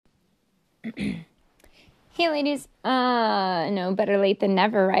Hey ladies, no better late than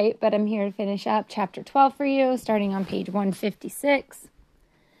never, right? But I'm here to finish up chapter 12 for you, starting on page 156.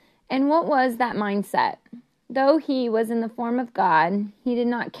 And what was that mindset? Though he was in the form of God, he did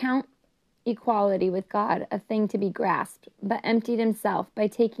not count equality with God a thing to be grasped, but emptied himself by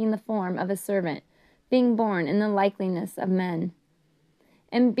taking the form of a servant, being born in the likeness of men.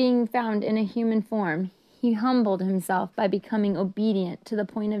 And being found in a human form, he humbled himself by becoming obedient to the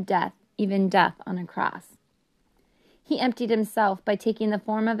point of death, even death on a cross. He emptied himself by taking the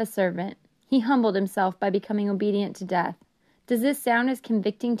form of a servant. He humbled himself by becoming obedient to death. Does this sound as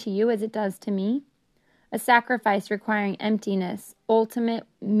convicting to you as it does to me? A sacrifice requiring emptiness, ultimate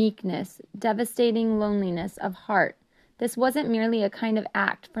meekness, devastating loneliness of heart. This wasn't merely a kind of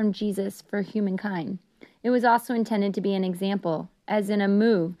act from Jesus for humankind. It was also intended to be an example, as in a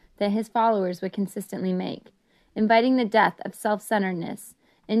move that his followers would consistently make, inviting the death of self-centeredness,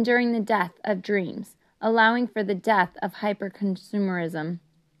 enduring the death of dreams, allowing for the death of hyper-consumerism,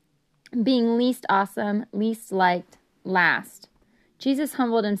 being least awesome, least liked, last. Jesus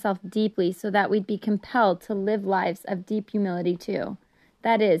humbled himself deeply so that we'd be compelled to live lives of deep humility too.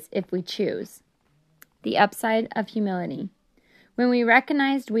 That is, if we choose. The upside of humility. When we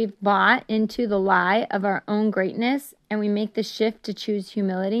recognized we've bought into the lie of our own greatness and we make the shift to choose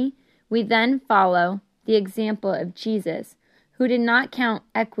humility, we then follow the example of Jesus, who did not count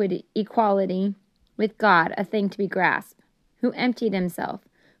equality with God a thing to be grasped, who emptied himself,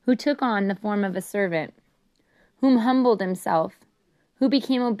 who took on the form of a servant, whom humbled himself, who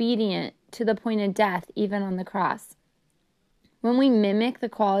became obedient to the point of death, even on the cross. When we mimic the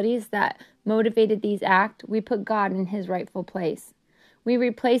qualities that motivated these acts, we put God in his rightful place. We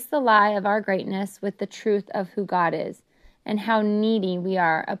replace the lie of our greatness with the truth of who God is and how needy we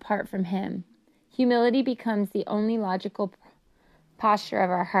are apart from him. Humility becomes the only logical posture of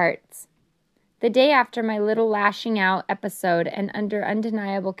our hearts. The day after my little lashing out episode and under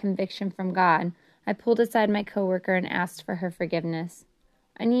undeniable conviction from God, I pulled aside my coworker and asked for her forgiveness.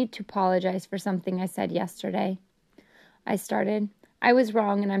 I need to apologize for something I said yesterday. I started. I was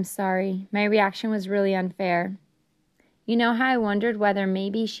wrong and I'm sorry. My reaction was really unfair. You know how I wondered whether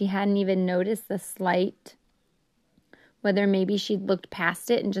maybe she hadn't even noticed the slight? Whether maybe she'd looked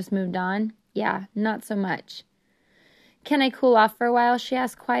past it and just moved on? Yeah, not so much. Can I cool off for a while, she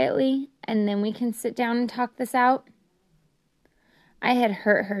asked quietly, and then we can sit down and talk this out? I had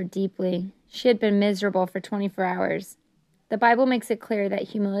hurt her deeply. She had been miserable for 24 hours. The Bible makes it clear that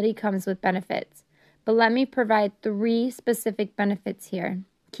humility comes with benefits, but let me provide 3 specific benefits here,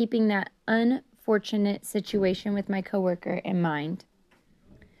 keeping that unfortunate situation with my coworker in mind.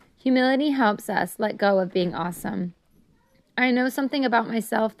 Humility helps us let go of being awesome. I know something about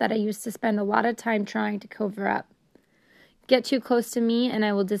myself that I used to spend a lot of time trying to cover up. Get too close to me and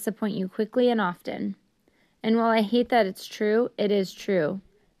I will disappoint you quickly and often. And while I hate that it's true, it is true.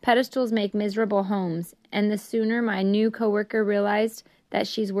 Pedestals make miserable homes, and the sooner my new coworker realized that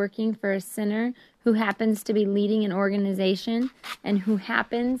she's working for a sinner who happens to be leading an organization and who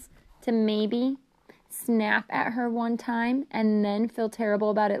happens to maybe snap at her one time and then feel terrible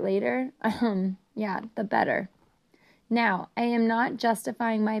about it later, the better. Now, I am not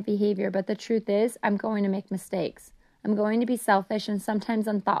justifying my behavior, but the truth is I'm going to make mistakes. I'm going to be selfish and sometimes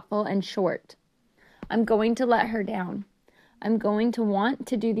unthoughtful and short. I'm going to let her down. I'm going to want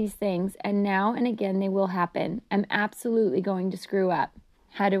to do these things, and now and again they will happen. I'm absolutely going to screw up.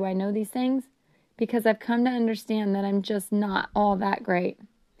 How do I know these things? Because I've come to understand that I'm just not all that great.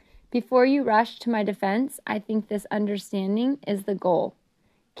 Before you rush to my defense, I think this understanding is the goal.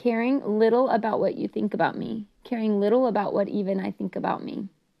 Caring little about what you think about me. Caring little about what even I think about me.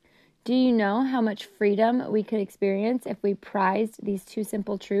 Do you know how much freedom we could experience if we prized these 2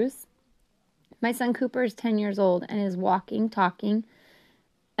 simple truths? My son Cooper is 10 years old and is walking, talking,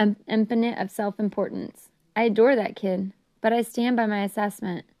 infinite of self-importance. I adore that kid, but I stand by my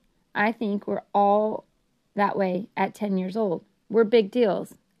assessment. I think we're all that way at 10 years old. We're big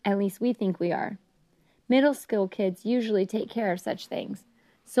deals. At least we think we are. Middle school kids usually take care of such things,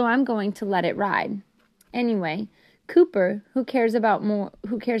 so I'm going to let it ride. Anyway, Cooper, who cares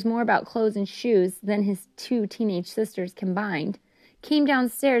more about clothes and shoes than his 2 teenage sisters combined, came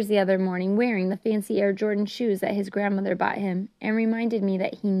downstairs the other morning wearing the fancy Air Jordan shoes that his grandmother bought him and reminded me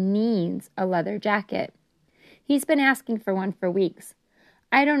that he needs a leather jacket. He's been asking for one for weeks.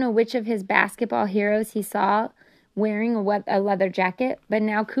 I don't know which of his basketball heroes he saw wearing a leather jacket, but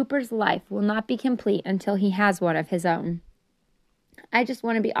now Cooper's life will not be complete until he has one of his own. I just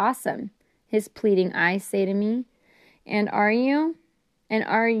want to be awesome, his pleading eyes say to me. And are you? And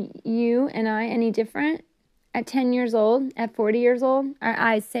are you and I any different? At 10 years old, at 40 years old, our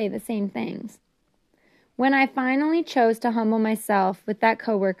eyes say the same things. When I finally chose to humble myself with that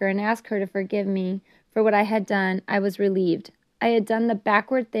coworker and ask her to forgive me for what I had done, I was relieved. I had done the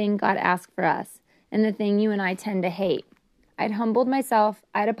backward thing God asked for us, and the thing you and I tend to hate. I'd humbled myself,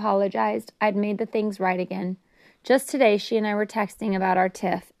 I'd apologized, I'd made the things right again. Just today, she and I were texting about our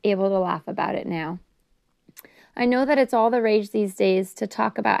tiff, able to laugh about it now. I know that it's all the rage these days to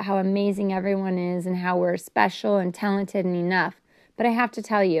talk about how amazing everyone is and how we're special and talented and enough, but I have to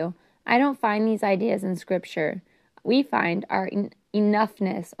tell you, I don't find these ideas in Scripture. We find our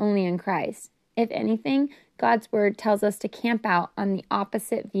enoughness only in Christ. If anything, God's Word tells us to camp out on the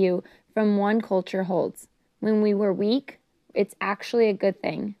opposite view from one culture holds. When we were weak, it's actually a good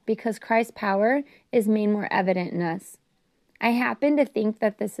thing because Christ's power is made more evident in us. I happen to think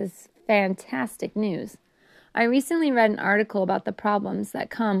that this is fantastic news. I recently read an article about the problems that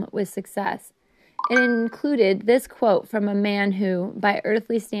come with success. It included this quote from a man who, by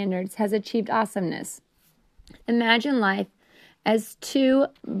earthly standards, has achieved awesomeness. Imagine life as two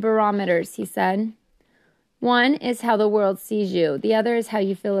barometers, he said. One is how the world sees you. The other is how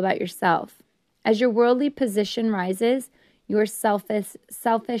you feel about yourself. As your worldly position rises, your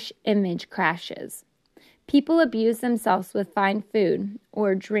selfish image crashes. People abuse themselves with fine food,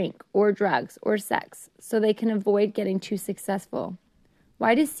 or drink, or drugs, or sex, so they can avoid getting too successful.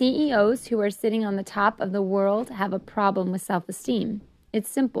 Why do CEOs who are sitting on the top of the world have a problem with self-esteem? It's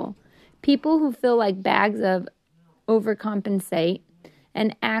simple. People who feel like bags of overcompensate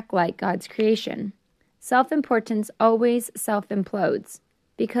and act like God's creation. Self-importance always self-implodes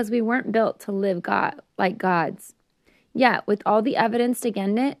because we weren't built to live like gods. Yet, with all the evidence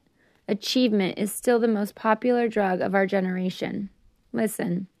against it, achievement is still the most popular drug of our generation.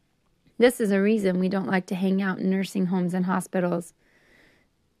 Listen, this is a reason we don't like to hang out in nursing homes and hospitals.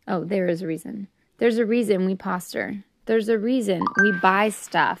 Oh, there is a reason. There's a reason we posture. There's a reason we buy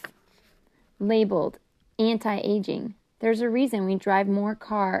stuff labeled anti-aging. There's a reason we drive more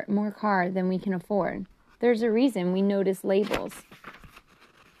car than we can afford. There's a reason we notice labels.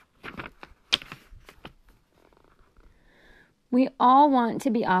 We all want to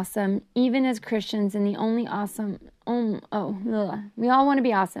be awesome, even as Christians, and the only awesome. We all want to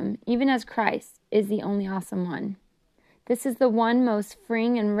be awesome, even as Christ is the only awesome one. This is the one most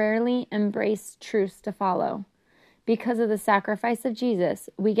freeing and rarely embraced truth to follow. Because of the sacrifice of Jesus,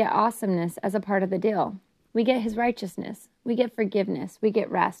 we get awesomeness as a part of the deal. We get his righteousness. We get forgiveness. We get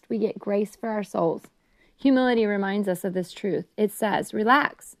rest. We get grace for our souls. Humility reminds us of this truth. It says,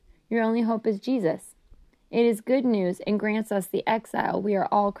 relax. Your only hope is Jesus. It is good news and grants us the exile we are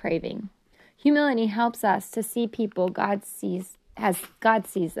all craving. Humility helps us to see people God sees as God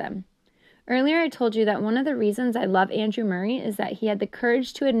sees them. Earlier I told you that one of the reasons I love Andrew Murray is that he had the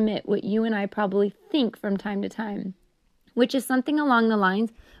courage to admit what you and I probably think from time to time, which is something along the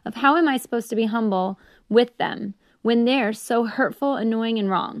lines of how am I supposed to be humble with them when they're so hurtful, annoying, and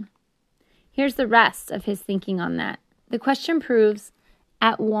wrong? Here's the rest of his thinking on that. The question proves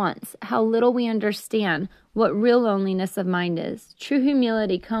at once how little we understand what real loneliness of mind is. True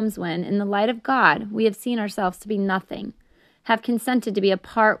humility comes when, in the light of God, we have seen ourselves to be nothing, have consented to be a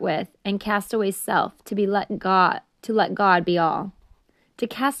part with, and cast away self to let God be all. To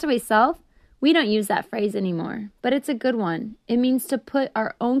cast away self, we don't use that phrase anymore, but it's a good one. It means to put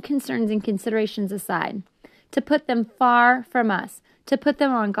our own concerns and considerations aside, to put them far from us, to put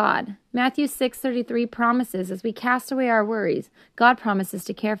them on God. Matthew 6:33 promises as we cast away our worries, God promises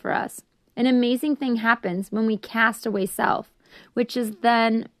to care for us. An amazing thing happens when we cast away self, which is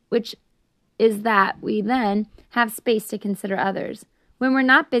that we then have space to consider others. When we're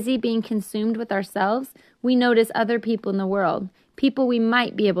not busy being consumed with ourselves, we notice other people in the world, people we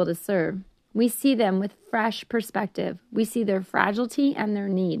might be able to serve. We see them with fresh perspective. We see their fragility and their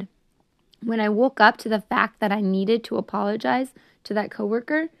need. When I woke up to the fact that I needed to apologize to that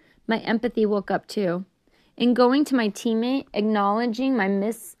coworker, my empathy woke up too. In going to my teammate, acknowledging my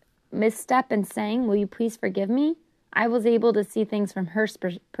misstep and saying, "Will you please forgive me?" I was able to see things from her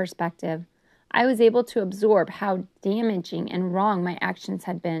perspective. I was able to absorb how damaging and wrong my actions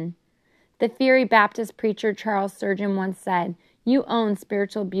had been. The fiery Baptist preacher Charles Spurgeon once said, Your own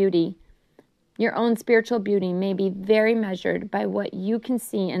spiritual beauty may be very measured by what you can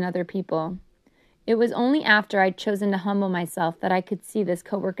see in other people. It was only after I'd chosen to humble myself that I could see this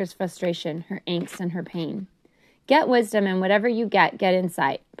coworker's frustration, her angst, and her pain. Get wisdom, and whatever you get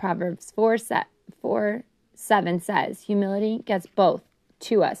insight. Proverbs 4:7 says, humility gets both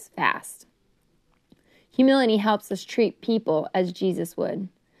to us fast. Humility helps us treat people as Jesus would.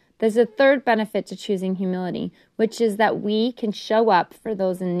 There's a third benefit to choosing humility, which is that we can show up for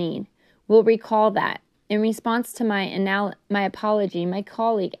those in need. We'll recall that In response to my apology, my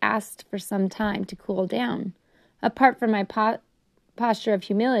colleague asked for some time to cool down. Apart from my posture of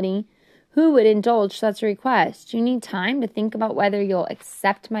humility, who would indulge such a request? You need time to think about whether you'll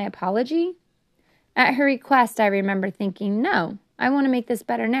accept my apology? At her request, I remember thinking, no, I want to make this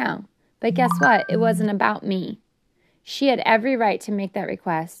better now. But guess what? It wasn't about me. She had every right to make that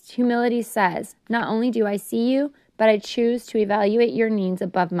request. Humility says, not only do I see you, but I choose to evaluate your needs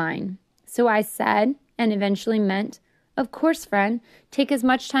above mine. So I said, and eventually meant, of course, friend, take as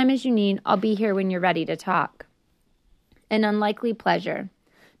much time as you need. I'll be here when you're ready to talk. An unlikely pleasure.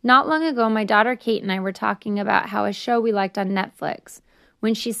 Not long ago, my daughter Kate and I were talking about how a show we liked on Netflix,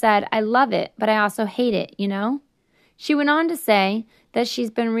 when she said, I love it, but I also hate it, you know? She went on to say that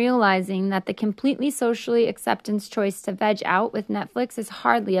she's been realizing that the completely socially acceptance choice to veg out with Netflix is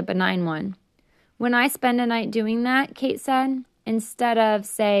hardly a benign one. When I spend a night doing that, Kate said, instead of,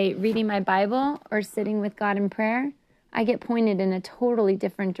 say, reading my Bible or sitting with God in prayer, I get pointed in a totally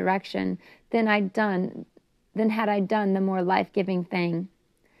different direction than had I done the more life-giving thing.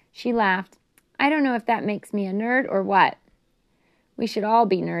 She laughed. I don't know if that makes me a nerd or what. We should all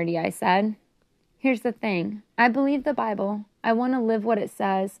be nerdy, I said. Here's the thing. I believe the Bible. I want to live what it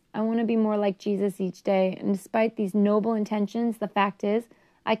says. I want to be more like Jesus each day. And despite these noble intentions, the fact is,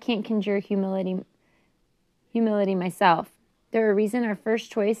 I can't conjure humility myself. There are reasons our first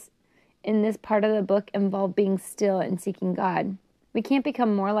choice in this part of the book involved being still and seeking God. We can't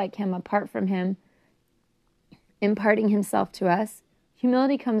become more like Him apart from Him imparting Himself to us.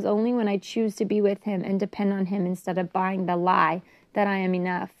 Humility comes only when I choose to be with Him and depend on Him instead of buying the lie that I am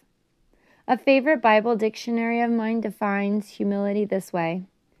enough. A favorite Bible dictionary of mine defines humility this way: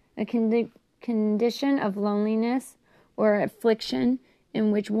 a condition of loneliness or affliction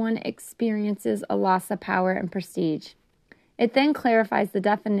in which one experiences a loss of power and prestige. It then clarifies the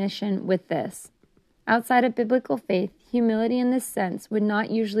definition with this. Outside of biblical faith, humility in this sense would not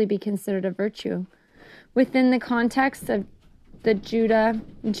usually be considered a virtue. Within the context of the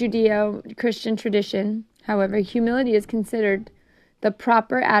Judeo-Christian tradition, however, humility is considered the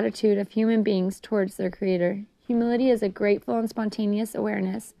proper attitude of human beings towards their Creator. Humility is a grateful and spontaneous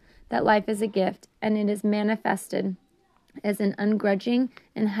awareness that life is a gift, and it is manifested as an ungrudging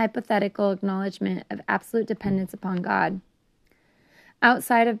and hypothetical acknowledgement of absolute dependence upon God.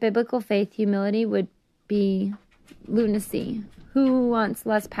 Outside of biblical faith, humility would be lunacy. Who wants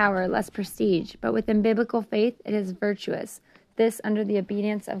less power, less prestige? But within biblical faith, it is virtuous. This under the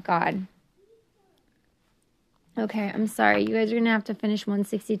obedience of God. Okay, I'm sorry. You guys are going to have to finish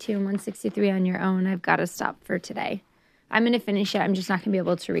 162 and 163 on your own. I've got to stop for today. I'm going to finish it. I'm just not going to be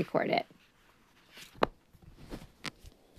able to record it.